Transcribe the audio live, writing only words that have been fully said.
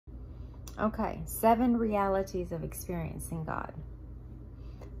Okay, 7 realities of experiencing God.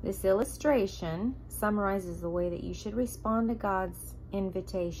 This illustration summarizes the way that you should respond to God's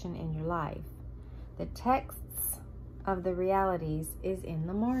invitation in your life. The texts of the realities is in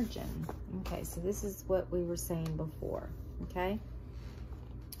the margin. Okay, so this is what we were saying before, okay?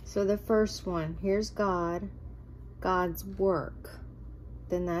 So the first one, here's God, God's work.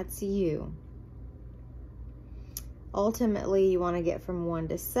 Then that's you. Ultimately, you want to get from 1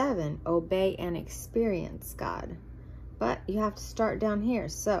 to 7, obey and experience God. But you have to start down here.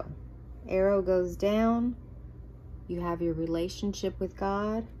 So, arrow goes down. You have your relationship with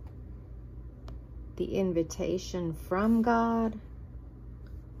God. The invitation from God.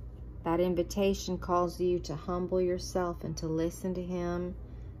 That invitation calls you to humble yourself and to listen to Him.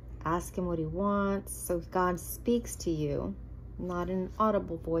 Ask Him what He wants. So God speaks to you. Not in an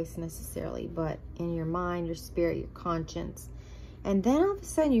audible voice necessarily, but in your mind, your spirit, your conscience. And then all of a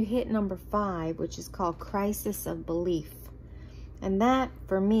sudden you hit number 5, which is called crisis of belief. And that,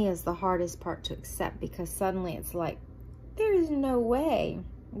 for me, is the hardest part to accept, because suddenly it's like, there is no way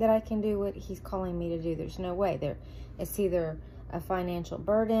that I can do what He's calling me to do. There's no way. It's either a financial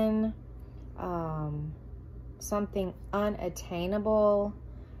burden, something unattainable.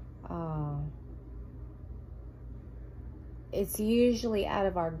 It's usually out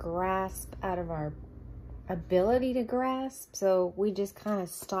of our grasp, out of our ability to grasp. So we just kind of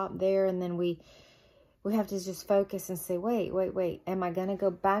stop there, and then we have to just focus and say, wait. Am I going to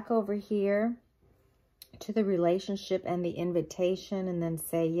go back over here to the relationship and the invitation, and then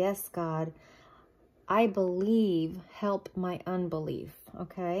say, yes, God, I believe, help my unbelief,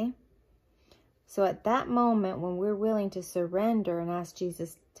 okay? So at that moment, when we're willing to surrender and ask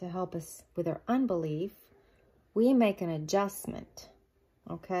Jesus to help us with our unbelief, we make an adjustment,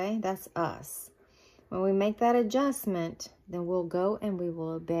 okay? That's us. When we make that adjustment, then we'll go and we will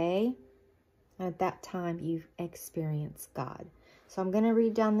obey. And at that time, you've experienced God. So I'm going to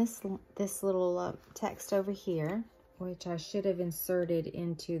read down this little text over here, which I should have inserted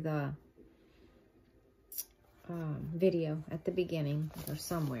into the video at the beginning or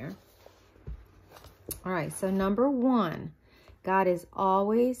somewhere. All right, so number 1. God is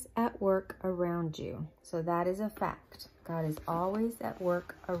always at work around you. So that is a fact. God is always at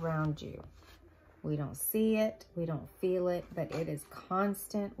work around you. We don't see it, we don't feel it, but it is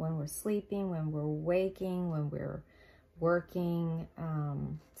constant when we're sleeping, when we're waking, when we're working.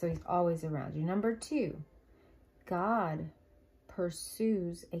 So He's always around you. Number 2, God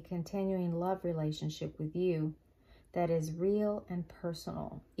pursues a continuing love relationship with you that is real and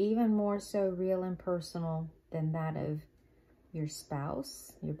personal, even more so real and personal than that of your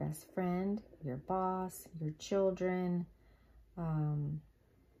spouse, your best friend, your boss, your children.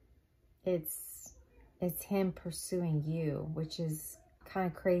 It's Him pursuing you, which is kind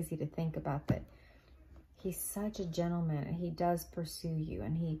of crazy to think about, but He's such a gentleman, and He does pursue you,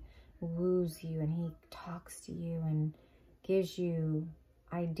 and He woos you, and He talks to you and gives you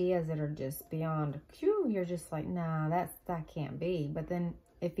ideas that are just beyond, phew, you're just like, nah, that can't be. But then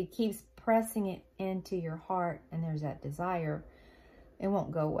if He keeps pressing it into your heart and there's that desire, it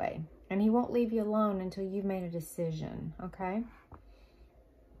won't go away. And He won't leave you alone until you've made a decision, okay?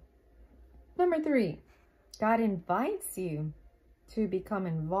 Number 3, God invites you to become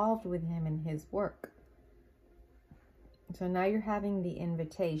involved with Him in His work. So now you're having the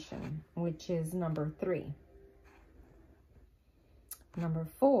invitation, which is number 3. Number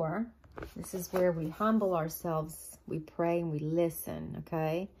 4, this is where we humble ourselves, we pray and we listen,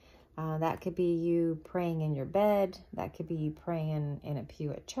 okay? That could be you praying in your bed. That could be you praying in a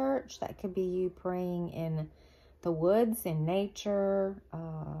pew at church. That could be you praying in the woods, in nature.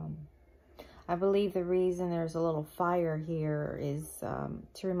 I believe the reason there's a little fire here is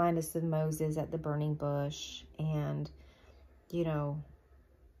to remind us of Moses at the burning bush. And, you know,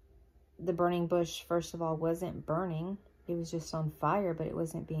 the burning bush, first of all, wasn't burning. It was just on fire, but it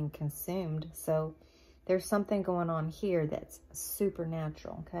wasn't being consumed. So there's something going on here that's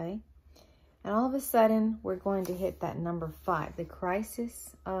supernatural, okay? And all of a sudden, we're going to hit that number 5, the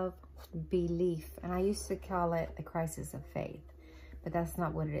crisis of belief. And I used to call it the crisis of faith, but that's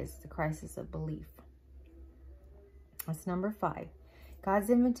not what it is. It's the crisis of belief. That's number 5. God's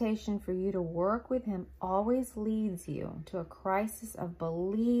invitation for you to work with Him always leads you to a crisis of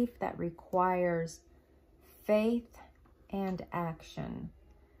belief that requires faith and action,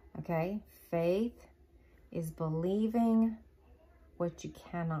 okay? Faith is believing what you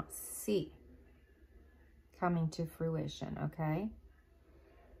cannot see coming to fruition, okay?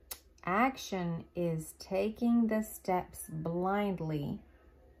 Action is taking the steps blindly.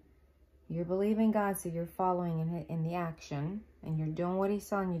 You're believing God, so you're following in the action. and you're doing what he's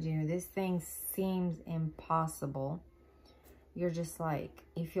telling you to do, this thing seems impossible. You're just like,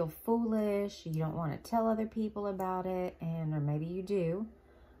 you feel foolish. You don't want to tell other people about it. Or maybe you do.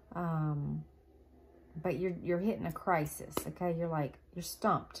 But you're hitting a crisis, okay? You're like, you're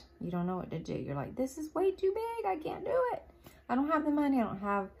stumped. You don't know what to do. You're like, this is way too big. I can't do it. I don't have the money. I don't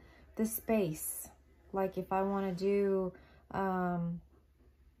have the space. Like if I want to do some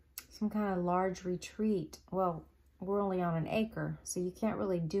kind of large retreat, well, we're only on an acre, so you can't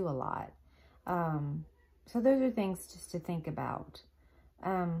really do a lot. So those are things just to think about.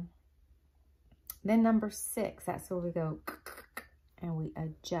 Then number 6, that's where we go and we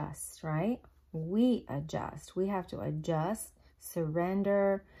adjust, right? We adjust. We have to adjust,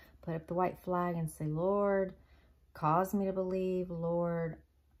 surrender, put up the white flag and say, Lord, cause me to believe. Lord,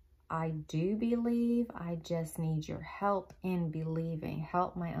 I do believe. I just need your help in believing.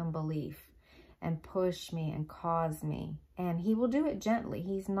 Help my unbelief and push me and cause me. And he will do it gently.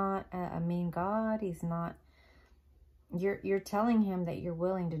 He's not a mean God. He's not, you're telling him that you're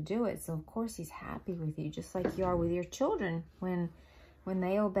willing to do it. So of course he's happy with you, just like you are with your children. When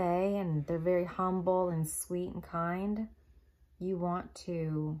they obey and they're very humble and sweet and kind, you want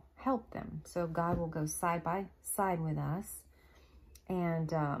to help them. So God will go side by side with us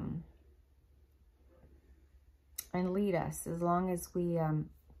and lead us as long as we,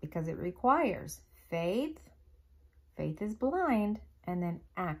 because it requires faith. Faith is blind, and then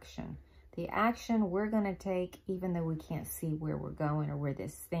action. The action we're going to take even though we can't see where we're going or where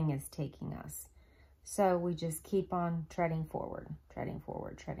this thing is taking us. So we just keep on treading forward, treading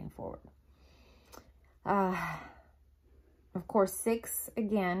forward, treading forward. Of course, 6,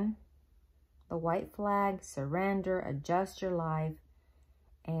 again, the white flag, surrender, adjust your life,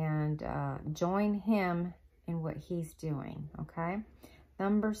 and join him in what he's doing, okay?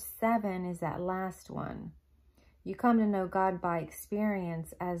 Number 7 is that last one. You come to know God by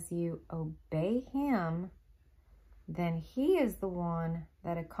experience as you obey him, then he is the one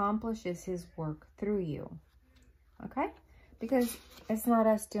that accomplishes his work through you, okay? Because it's not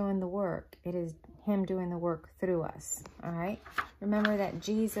us doing the work. It is him doing the work through us, all right? Remember that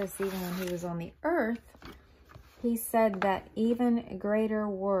Jesus, even when he was on the earth, he said that even greater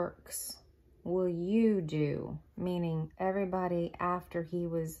works will you do, meaning everybody after he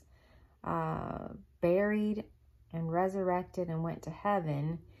was buried and resurrected and went to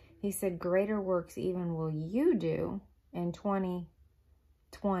heaven, he said, greater works even will you do in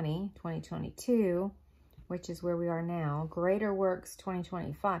 2022, which is where we are now. Greater works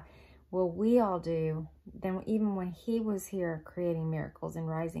 2025 will we all do than even when he was here creating miracles and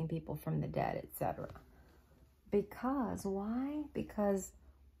rising people from the dead, etc. Because, why? Because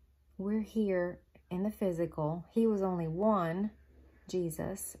we're here in the physical. He was only one,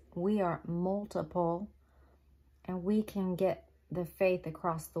 Jesus. We are multiple, and we can get the faith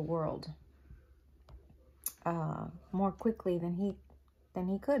across the world more quickly than he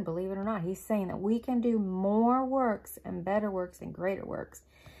could, believe it or not. He's saying that we can do more works and better works and greater works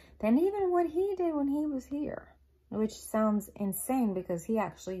than even what he did when he was here, which sounds insane because he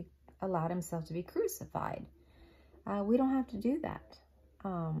actually allowed himself to be crucified. We don't have to do that.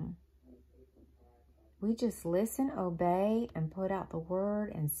 We just listen, obey, and put out the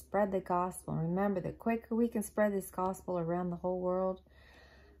word and spread the gospel. And remember, the quicker we can spread this gospel around the whole world,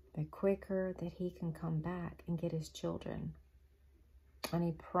 the quicker that he can come back and get his children. And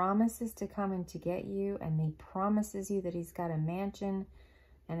he promises to come and to get you, and he promises you that he's got a mansion,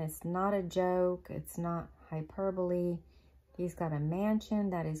 and it's not a joke, it's not hyperbole. He's got a mansion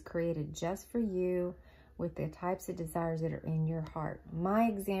that is created just for you with the types of desires that are in your heart. My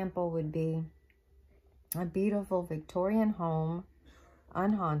example would be a beautiful Victorian home,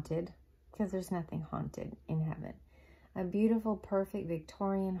 unhaunted, because there's nothing haunted in heaven. A beautiful, perfect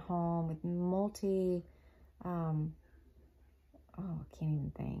Victorian home with I can't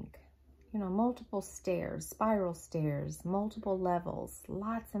even think. You know, multiple stairs, spiral stairs, multiple levels,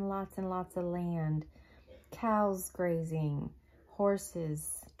 lots and lots and lots of land, cows grazing,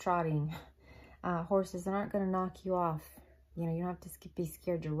 horses trotting, horses that aren't going to knock you off. You know, you don't have to be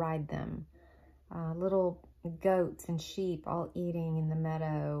scared to ride them. Little goats and sheep all eating in the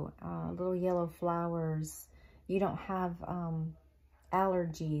meadow, little yellow flowers. You don't have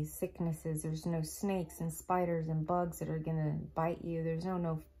allergies, sicknesses. There's no snakes and spiders and bugs that are going to bite you. There's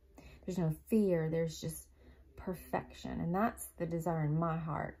no fear. There's just perfection. And that's the desire in my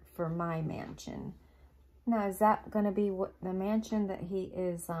heart for my mansion. Now, is that going to be what the mansion that he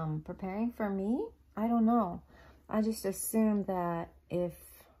is preparing for me? I don't know. I just assume that if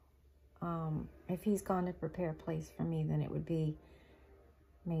he's gone to prepare a place for me, then it would be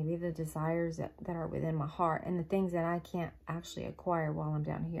maybe the desires that are within my heart and the things that I can't actually acquire while I'm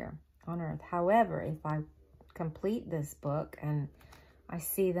down here on earth. However, if I complete this book and I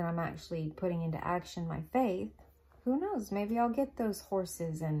see that I'm actually putting into action my faith, who knows? Maybe I'll get those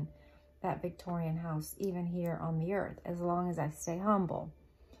horses and that Victorian house even here on the earth, as long as I stay humble.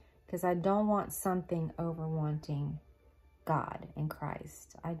 Because I don't want something over wanting God and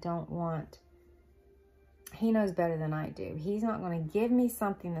Christ. I don't want... He knows better than I do. He's not going to give me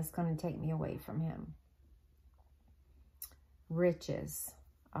something that's going to take me away from him. Riches.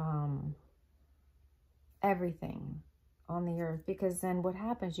 Everything on the earth. Because then what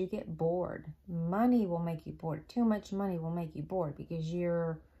happens? You get bored. Money will make you bored. Too much money will make you bored because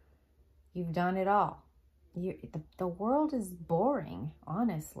you've done it all. The world is boring,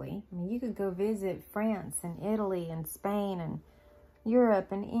 honestly. I mean, you could go visit France and Italy and Spain and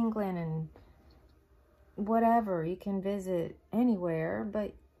Europe and England and whatever. You can visit anywhere,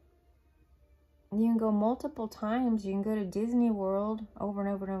 but you can go multiple times. You can go to Disney World over and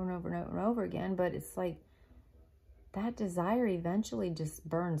over and over and over and over and over again, but it's like that desire eventually just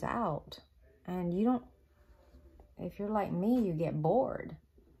burns out. And you don't, if you're like me, you get bored.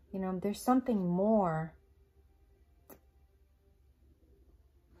 You know, there's something more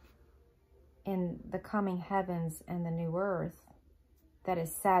in the coming heavens and the new earth that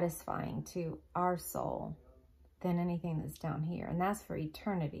is satisfying to our soul than anything that's down here. And that's for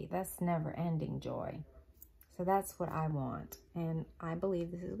eternity. That's never-ending joy. So that's what I want. And I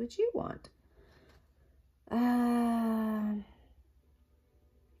believe this is what you want. I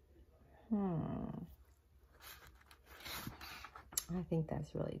think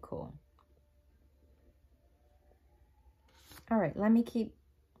that's really cool. All right, let me keep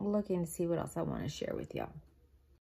looking to see what else I want to share with y'all.